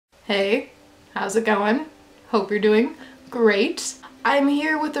Hey, how's it going? Hope you're doing great. I'm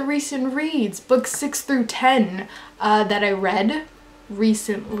here with the recent reads, books 6 through 10 that I read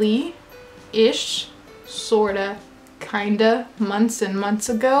recently-ish, sorta, kinda, months and months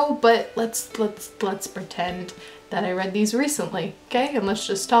ago, but let's pretend that I read these recently, okay? And let's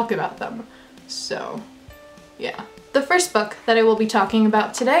just talk about them. So, yeah. The first book that I will be talking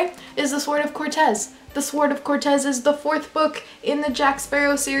about today is The Sword of Cortes. The Sword of Cortes is the 4th book in the Jack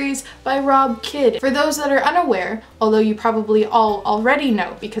Sparrow series by Rob Kidd. For those that are unaware, although you probably all already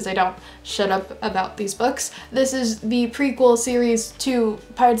know because I don't shut up about these books, this is the prequel series to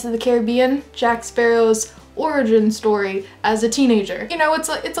Pirates of the Caribbean, Jack Sparrow's origin story as a teenager. You know, it's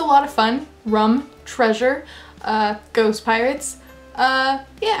a lot of fun. Rum, treasure, ghost pirates.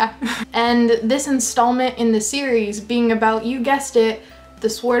 Yeah. And this installment in the series being about, you guessed it, the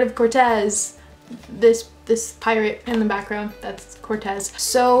Sword of Cortes, this pirate in the background, that's Cortes.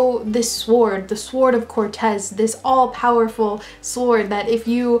 So this sword, the Sword of Cortes, this all-powerful sword that if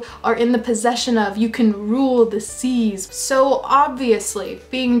you are in the possession of, you can rule the seas. So obviously,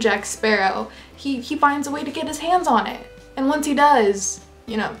 being Jack Sparrow, he finds a way to get his hands on it. And once he does,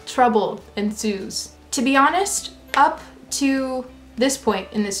 you know, trouble ensues. To be honest, up to this point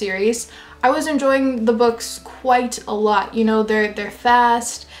in the series, I was enjoying the books quite a lot. You know, they're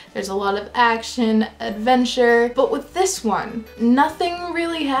fast, there's a lot of action, adventure, but with this one, nothing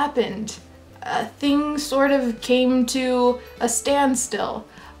really happened. Things sort of came to a standstill.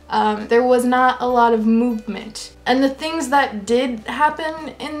 There was not a lot of movement. And the things that did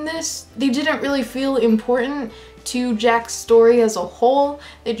happen in this, they didn't really feel important to Jack's story as a whole.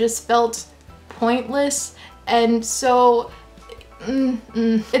 They just felt pointless, and so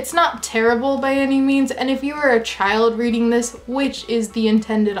it's not terrible by any means, and if you were a child reading this, which is the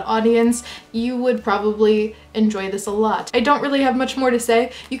intended audience, you would probably enjoy this a lot. I don't really have much more to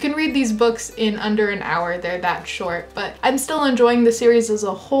say. You can read these books in under an hour, they're that short, but I'm still enjoying the series as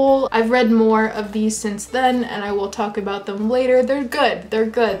a whole. I've read more of these since then, and I will talk about them later. They're good,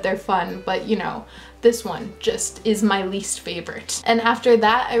 they're fun, but you know, this one just is my least favorite. And after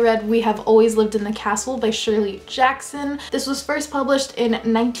that, I read We Have Always Lived in the Castle by Shirley Jackson. This was first published in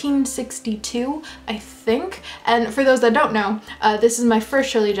 1962, I think. And for those that don't know, this is my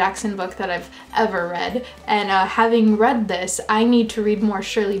first Shirley Jackson book that I've ever read. And having read this, I need to read more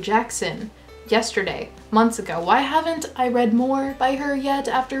Shirley Jackson yesterday, months ago. Why haven't I read more by her yet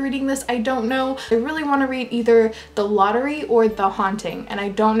after reading this? I don't know. I really want to read either The Lottery or The Haunting, and I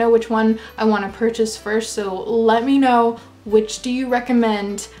don't know which one I want to purchase first, so let me know, which do you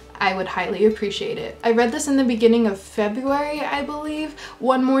recommend? I would highly appreciate it. I read this in the beginning of February, I believe,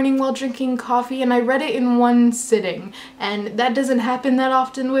 one morning while drinking coffee, and I read it in one sitting, and that doesn't happen that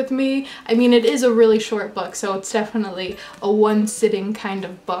often with me. I mean, it is a really short book, so it's definitely a one-sitting kind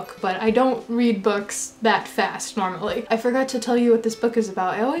of book, but I don't read books that fast normally. I forgot to tell you what this book is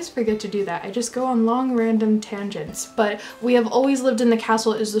about. I always forget to do that. I just go on long random tangents, but We Have Always Lived in the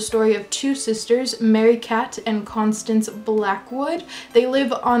Castle is the story of two sisters, Mary Cat and Constance Blackwood. They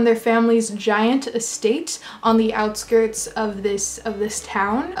live on their family's giant estate on the outskirts of this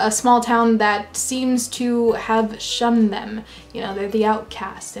town, a small town that seems to have shunned them. You know, they're the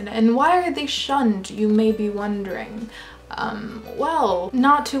outcasts. And why are they shunned, you may be wondering? Well,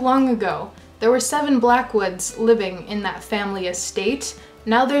 not too long ago, there were 7 Blackwoods living in that family estate.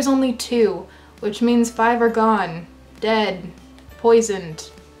 Now there's only 2, which means 5 are gone, dead,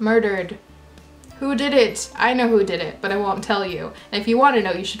 poisoned, murdered. Who did it? I know who did it, but I won't tell you. And if you want to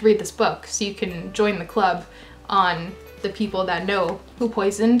know, you should read this book so you can join the club on the people that know who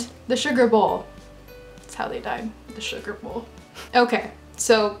poisoned the sugar bowl. That's how they died, the sugar bowl. Okay,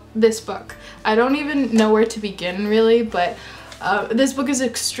 so this book. I don't even know where to begin really, but this book is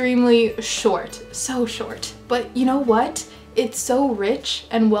extremely short, so short. But you know what? It's so rich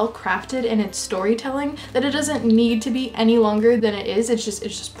and well crafted in its storytelling that it doesn't need to be any longer than it is. It's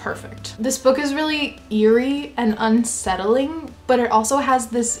just perfect. This book is really eerie and unsettling, but it also has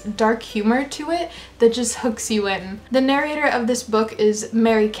this dark humor to it that just hooks you in. The narrator of this book is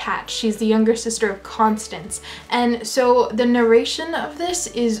Mary Cat. She's the younger sister of Constance. And so the narration of this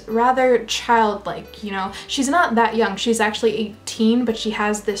is rather childlike, you know. She's not that young. She's actually 18, but she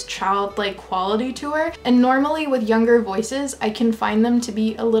has this childlike quality to her. And normally with younger voices, I can find them to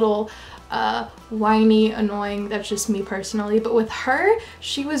be a little whiny, annoying. That's just me personally. But with her,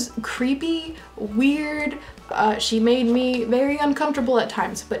 she was creepy, weird. She made me very uncomfortable at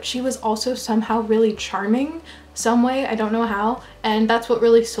times, but she was also somehow really charming some way, I don't know how, and that's what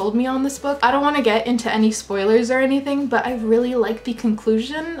really sold me on this book. I don't want to get into any spoilers or anything, but I really like the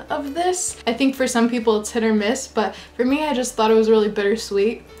conclusion of this. I think for some people it's hit or miss, but for me I just thought it was really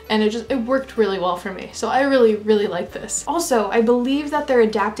bittersweet. and it worked really well for me. So I really like this. Also, I believe that they're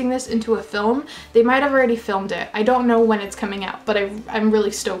adapting this into a film. They might have already filmed it. I don't know when it's coming out, but I'm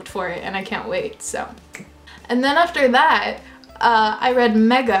really stoked for it and I can't wait, so. And then after that, I read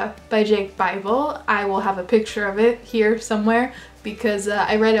Mega by Jake Bible. I will have a picture of it here somewhere because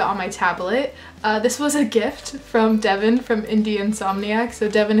I read it on my tablet. This was a gift from Devin from Indie Insomniac. So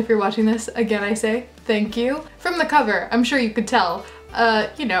Devin, if you're watching this, again I say thank you. From the cover, I'm sure you could tell,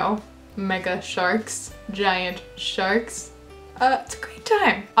 you know, mega sharks, giant sharks. It's a great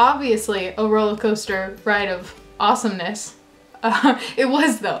time. Obviously a roller coaster ride of awesomeness. It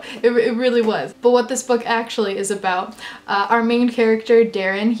was though, it really was. But what this book actually is about, our main character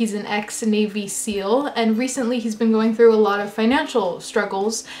Darren, he's an ex-Navy SEAL, and recently he's been going through a lot of financial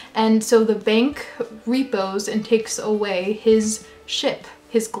struggles, and so the bank repos and takes away his ship,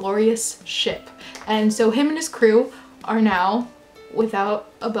 his glorious ship. And so him and his crew are now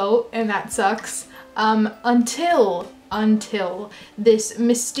without a boat, and that sucks, until this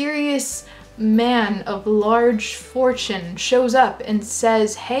mysterious man of large fortune shows up and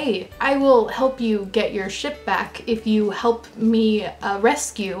says, hey, I will help you get your ship back if you help me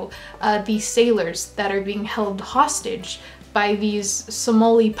rescue these sailors that are being held hostage by these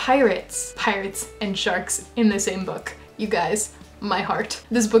Somali pirates. Pirates and sharks in the same book. You guys, my heart.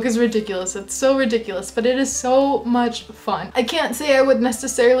 This book is ridiculous. It's so ridiculous, but it is so much fun. I can't say I would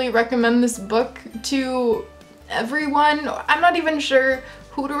necessarily recommend this book to everyone. I'm not even sure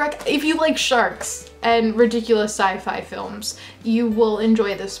who to recommend. If you like sharks and ridiculous sci-fi films, you will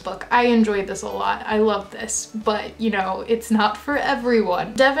enjoy this book. I enjoyed this a lot. I love this, but you know, it's not for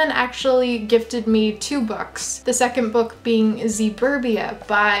everyone. Devin actually gifted me 2 books. The second book being ZBurbia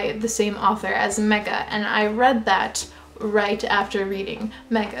by the same author as Mega, and I read that right after reading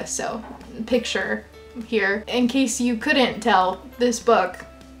Mega, so picture here. In case you couldn't tell, this book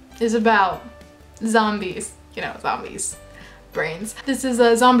is about zombies. You know, zombies. Brains. This is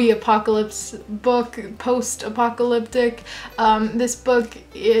a zombie apocalypse book, post-apocalyptic. This book,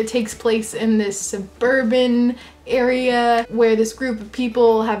 it takes place in this suburban area where this group of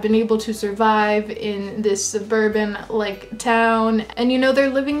people have been able to survive in this suburban like town, and you know, they're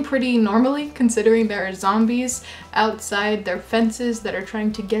living pretty normally considering there are zombies outside their fences that are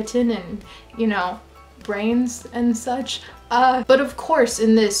trying to get in, and you know, brains and such. But of course,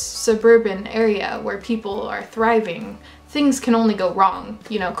 in this suburban area where people are thriving, things can only go wrong.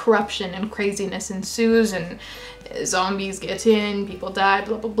 You know, corruption and craziness ensues, and zombies get in, people die,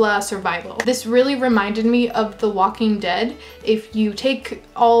 blah blah blah, survival. This really reminded me of The Walking Dead. If you take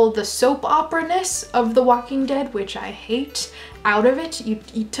all the soap opera-ness of The Walking Dead, which I hate, out of it, you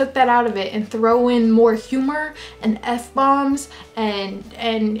took that out of it and throw in more humor and F-bombs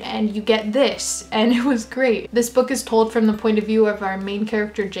and you get this, and it was great. This book is told from the point of view of our main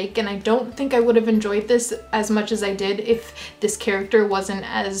character Jake, and I don't think I would have enjoyed this as much as I did if this character wasn't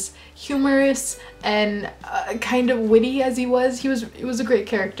as humorous and kind of witty as he was. It was a great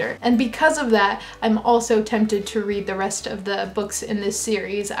character, and because of that, I'm also tempted to read the rest of the books in this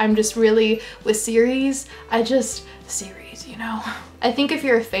series. I'm just really, with series, series, you know. I think if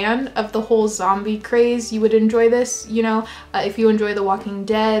you're a fan of the whole zombie craze, you would enjoy this, you know, if you enjoy The Walking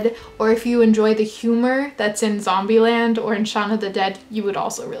Dead, or if you enjoy the humor that's in Zombieland or in Shaun of the Dead, you would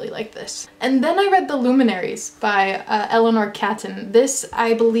also really like this. And then I read The Luminaries by Eleanor Catton. This,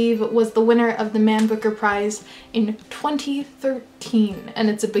 I believe, was the winner of the Man Booker Prize in 2013, and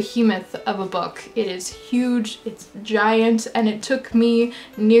it's a behemoth of a book. It is huge, it's giant, and it took me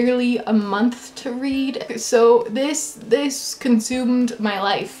nearly a month to read. So this consumed my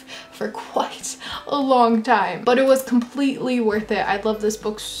life for quite a long time, but it was completely worth it. I love this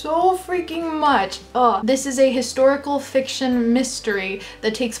book so freaking much. This is a historical fiction mystery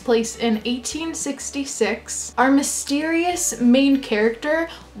that takes place in 1866. Our mysterious main character,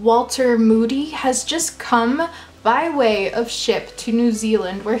 Walter Moody, has just come by way of ship to New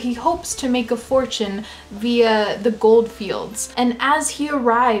Zealand, where he hopes to make a fortune via the gold fields. And as he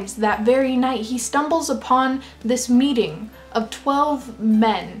arrives that very night, he stumbles upon this meeting of 12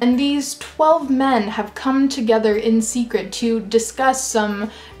 men. And these 12 men have come together in secret to discuss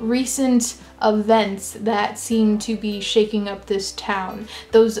some recent events that seem to be shaking up this town.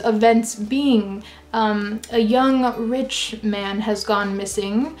 Those events being a young rich man has gone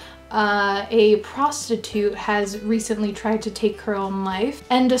missing, a prostitute has recently tried to take her own life,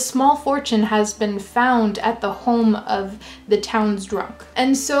 and a small fortune has been found at the home of the town's drunk.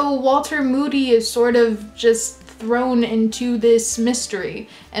 And so Walter Moody is sort of just thrown into this mystery,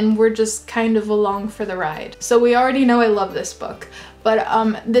 and we're just kind of along for the ride. So we already know I love this book,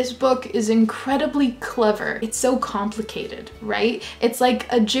 but this book is incredibly clever. It's so complicated, right? It's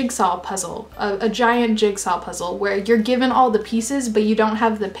like a jigsaw puzzle, a giant jigsaw puzzle where you're given all the pieces but you don't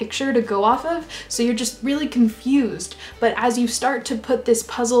have the picture to go off of, so you're just really confused. But as you start to put this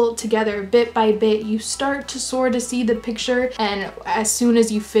puzzle together bit by bit, you start to sort of see the picture, and as soon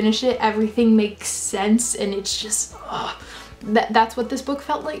as you finish it, everything makes sense, and it's just, that's what this book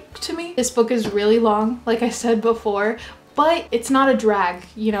felt like to me. This book is really long, like I said before, but it's not a drag,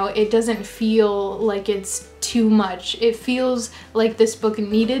 you know, it doesn't feel like it's too much. It feels like this book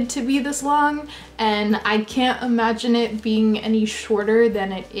needed to be this long, and I can't imagine it being any shorter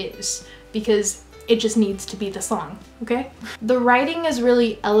than it is, because it just needs to be this long, okay? The writing is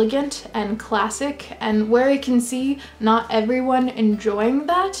really elegant and classic, and where I can see not everyone enjoying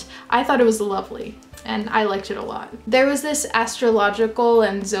that, I thought it was lovely. And I liked it a lot. There was this astrological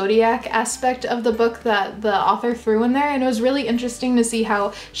and zodiac aspect of the book that the author threw in there, and it was really interesting to see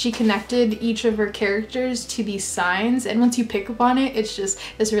how she connected each of her characters to these signs, and once you pick up on it,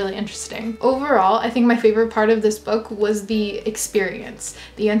 it's really interesting. Overall, I think my favorite part of this book was the experience.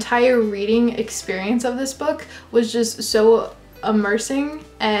 The entire reading experience of this book was just so immersing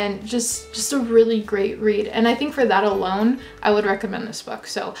and just a really great read, and I think for that alone I would recommend this book.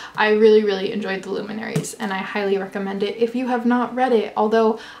 So I really enjoyed the Luminaries, and I highly recommend it if you have not read it,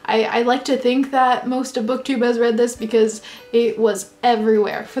 although I like to think that most of booktube has read this because it was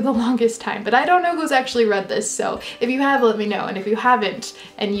everywhere for the longest time, but I don't know who's actually read this, so if you have, let me know, and if you haven't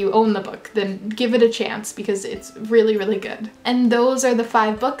and you own the book, then give it a chance because it's really good. And those are the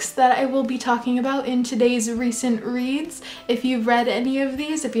 5 books that I will be talking about in today's recent reads. If you've read any of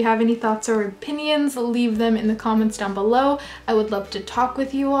these, if you have any thoughts or opinions, leave them in the comments down below. I would love to talk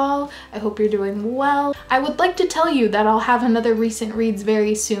with you all. I hope you're doing well. I would like to tell you that I'll have another recent reads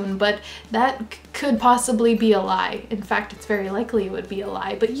very soon, but that could possibly be a lie. In fact, it's very likely it would be a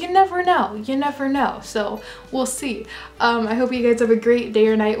lie, but you never know, so we'll see. I hope you guys have a great day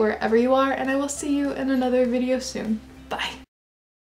or night wherever you are, and I will see you in another video soon. Bye.